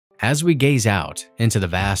As we gaze out into the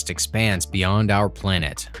vast expanse beyond our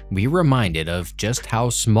planet, we're reminded of just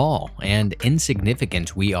how small and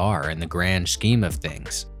insignificant we are in the grand scheme of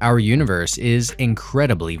things. Our universe is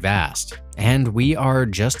incredibly vast, and we are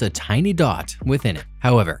just a tiny dot within it.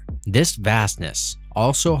 However, this vastness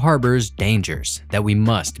also harbors dangers that we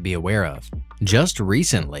must be aware of. Just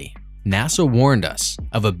recently, NASA warned us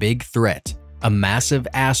of a big threat, a massive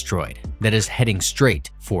asteroid that is heading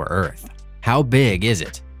straight for Earth. How big is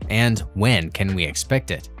it? And when can we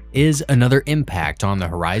expect it? Is another impact on the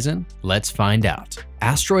horizon? Let's find out.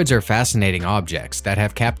 Asteroids are fascinating objects that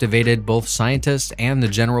have captivated both scientists and the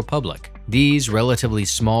general public. These relatively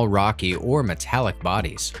small rocky or metallic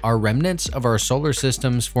bodies are remnants of our solar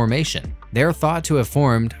system's formation. They are thought to have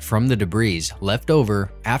formed from the debris left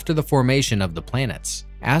over after the formation of the planets.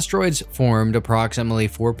 Asteroids formed approximately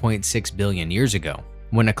 4.6 billion years ago,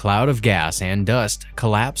 when a cloud of gas and dust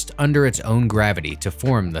collapsed under its own gravity to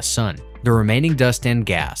form the Sun. The remaining dust and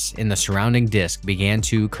gas in the surrounding disk began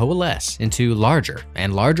to coalesce into larger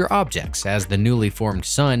and larger objects as the newly formed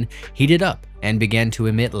Sun heated up and began to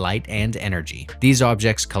emit light and energy. These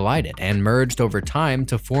objects collided and merged over time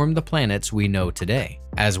to form the planets we know today,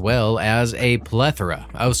 as well as a plethora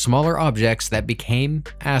of smaller objects that became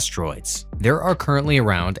asteroids. There are currently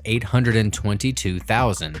around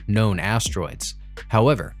 822,000 known asteroids.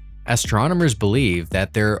 However, astronomers believe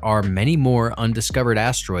that there are many more undiscovered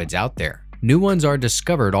asteroids out there. New ones are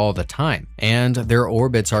discovered all the time, and their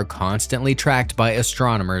orbits are constantly tracked by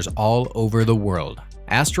astronomers all over the world.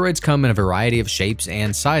 Asteroids come in a variety of shapes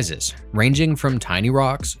and sizes, ranging from tiny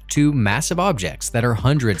rocks to massive objects that are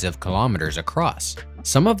hundreds of kilometers across.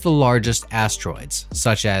 Some of the largest asteroids,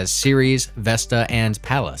 such as Ceres, Vesta, and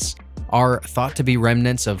Pallas, are thought to be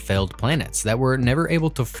remnants of failed planets that were never able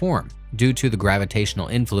to form due to the gravitational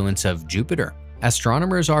influence of Jupiter.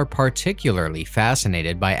 Astronomers are particularly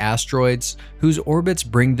fascinated by asteroids whose orbits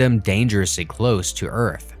bring them dangerously close to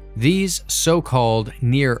Earth. These so-called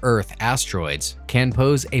near-Earth asteroids can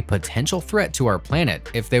pose a potential threat to our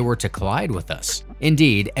planet if they were to collide with us.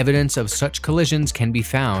 Indeed, evidence of such collisions can be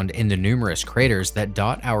found in the numerous craters that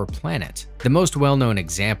dot our planet. The most well-known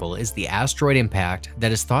example is the asteroid impact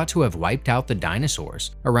that is thought to have wiped out the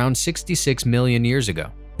dinosaurs around 66 million years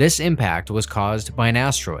ago. This impact was caused by an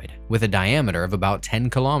asteroid with a diameter of about 10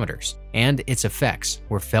 kilometers, and its effects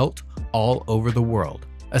were felt all over the world.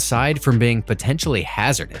 Aside from being potentially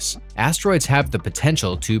hazardous, asteroids have the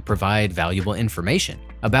potential to provide valuable information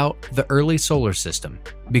about the early solar system.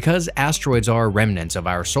 Because asteroids are remnants of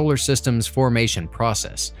our solar system's formation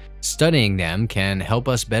process, studying them can help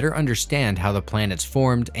us better understand how the planets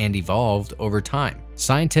formed and evolved over time.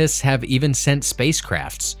 Scientists have even sent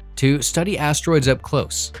spacecrafts to study asteroids up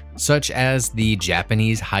close, such as the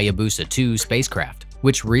Japanese Hayabusa 2 spacecraft,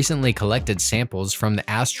 which recently collected samples from the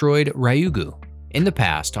asteroid Ryugu. In the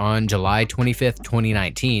past, on July 25,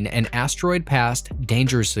 2019, an asteroid passed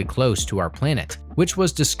dangerously close to our planet, which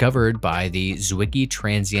was discovered by the Zwicky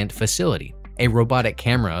Transient Facility, a robotic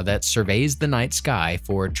camera that surveys the night sky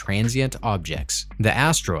for transient objects. The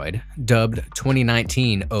asteroid, dubbed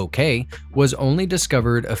 2019 OK, was only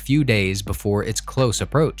discovered a few days before its close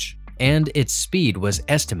approach, and its speed was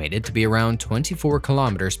estimated to be around 24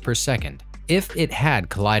 kilometers per second. If it had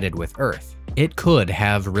collided with Earth, it could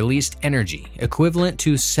have released energy equivalent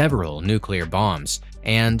to several nuclear bombs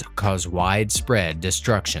and cause widespread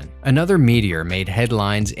destruction. Another meteor made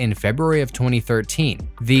headlines in February of 2013.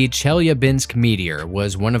 The Chelyabinsk meteor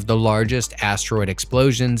was one of the largest asteroid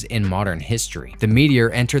explosions in modern history. The meteor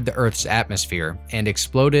entered the Earth's atmosphere and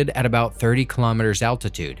exploded at about 30 kilometers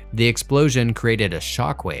altitude. The explosion created a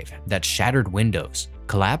shockwave that shattered windows,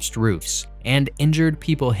 collapsed roofs, and injured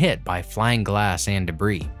people hit by flying glass and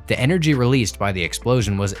debris. The energy released by the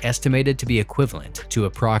explosion was estimated to be equivalent to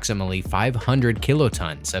approximately 500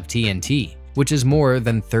 kilotons of TNT, which is more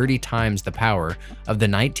than 30 times the power of the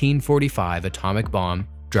 1945 atomic bomb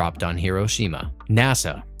dropped on Hiroshima.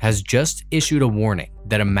 NASA has just issued a warning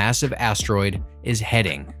that a massive asteroid is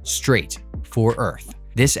heading straight for Earth.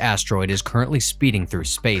 This asteroid is currently speeding through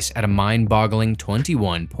space at a mind-boggling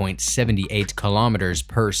 21.78 kilometers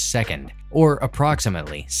per second, or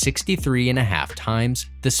approximately 63.5 times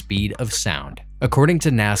the speed of sound. According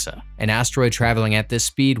to NASA, an asteroid traveling at this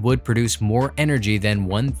speed would produce more energy than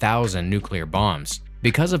 1,000 nuclear bombs.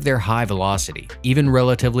 Because of their high velocity, even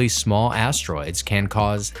relatively small asteroids can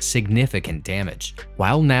cause significant damage.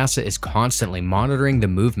 While NASA is constantly monitoring the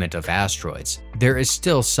movement of asteroids, there is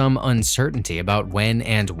still some uncertainty about when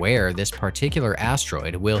and where this particular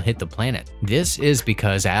asteroid will hit the planet. This is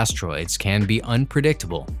because asteroids can be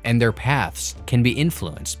unpredictable, and their paths can be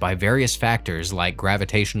influenced by various factors like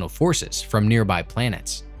gravitational forces from nearby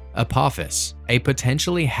planets. Apophis, a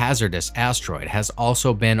potentially hazardous asteroid, has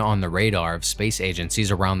also been on the radar of space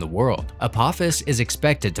agencies around the world. Apophis is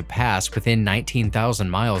expected to pass within 19,000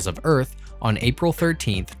 miles of Earth on April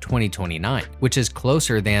 13, 2029, which is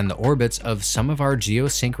closer than the orbits of some of our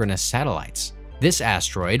geosynchronous satellites. This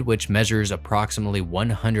asteroid, which measures approximately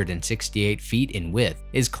 168 feet in width,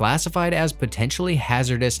 is classified as potentially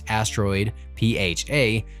hazardous asteroid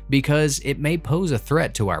PHA because it may pose a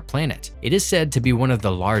threat to our planet. It is said to be one of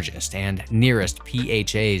the largest and nearest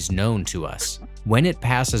PHAs known to us. When it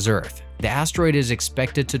passes Earth, the asteroid is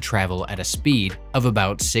expected to travel at a speed of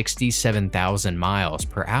about 67,000 miles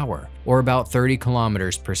per hour, or about 30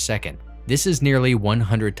 kilometers per second. This is nearly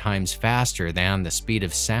 100 times faster than the speed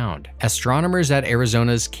of sound. Astronomers at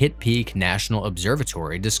Arizona's Kitt Peak National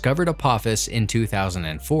Observatory discovered Apophis in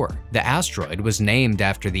 2004. The asteroid was named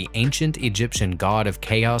after the ancient Egyptian god of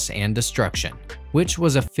chaos and destruction, which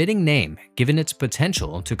was a fitting name given its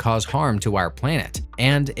potential to cause harm to our planet,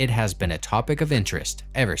 and it has been a topic of interest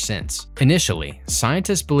ever since. Initially,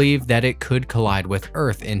 scientists believed that it could collide with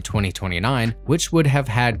Earth in 2029, which would have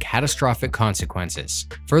had catastrophic consequences.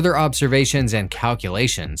 Further observations and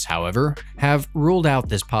calculations, however, have ruled out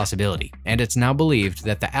this possibility, and it's now believed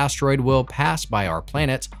that the asteroid will pass by our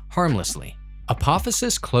planet harmlessly.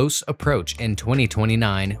 Apophis's close approach in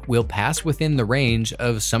 2029 will pass within the range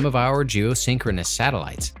of some of our geosynchronous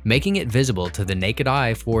satellites, making it visible to the naked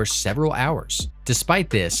eye for several hours. Despite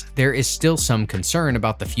this, there is still some concern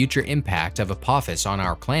about the future impact of Apophis on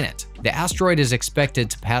our planet. The asteroid is expected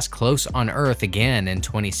to pass close on Earth again in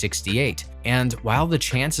 2068, and while the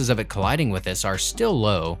chances of it colliding with us are still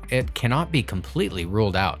low, it cannot be completely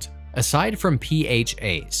ruled out. Aside from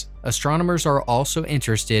PHAs, astronomers are also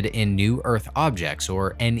interested in new Earth objects,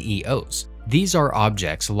 or NEOs. These are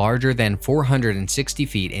objects larger than 460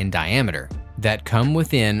 feet in diameter that come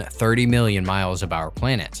within 30 million miles of our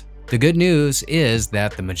planet. The good news is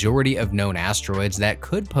that the majority of known asteroids that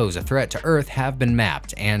could pose a threat to Earth have been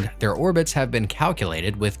mapped, and their orbits have been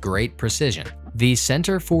calculated with great precision. The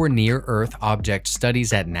Center for Near-Earth Object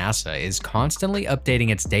Studies at NASA is constantly updating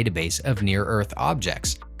its database of near-Earth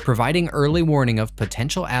objects, providing early warning of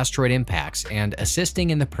potential asteroid impacts and assisting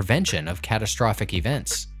in the prevention of catastrophic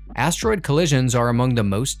events. Asteroid collisions are among the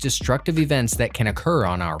most destructive events that can occur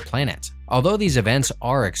on our planet. Although these events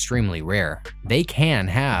are extremely rare, they can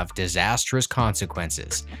have disastrous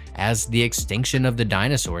consequences, as the extinction of the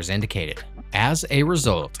dinosaurs indicated. As a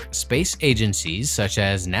result, space agencies such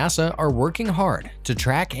as NASA are working hard to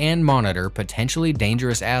track and monitor potentially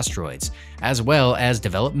dangerous asteroids, as well as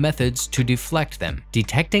develop methods to deflect them.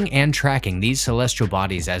 Detecting and tracking these celestial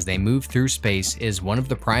bodies as they move through space is one of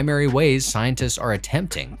the primary ways scientists are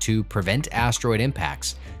attempting to prevent asteroid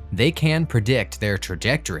impacts. They can predict their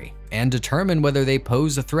trajectory and determine whether they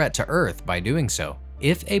pose a threat to Earth by doing so.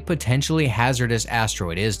 If a potentially hazardous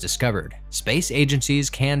asteroid is discovered, space agencies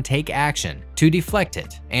can take action to deflect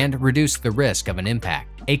it and reduce the risk of an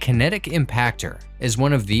impact. A kinetic impactor is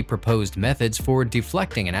one of the proposed methods for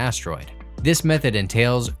deflecting an asteroid. This method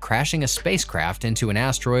entails crashing a spacecraft into an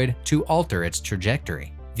asteroid to alter its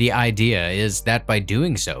trajectory. The idea is that by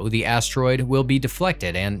doing so, the asteroid will be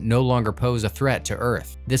deflected and no longer pose a threat to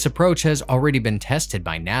Earth. This approach has already been tested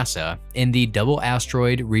by NASA in the Double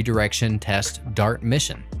Asteroid Redirection Test DART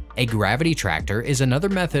mission. A gravity tractor is another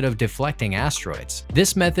method of deflecting asteroids.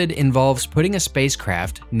 This method involves putting a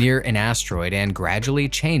spacecraft near an asteroid and gradually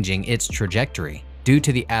changing its trajectory due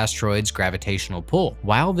to the asteroid's gravitational pull.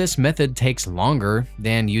 While this method takes longer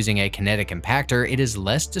than using a kinetic impactor, it is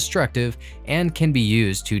less destructive and can be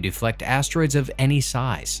used to deflect asteroids of any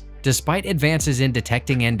size. Despite advances in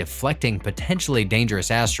detecting and deflecting potentially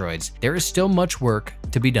dangerous asteroids, there is still much work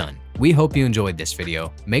to be done. We hope you enjoyed this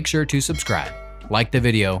video. Make sure to subscribe, like the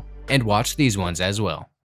video, and watch these ones as well.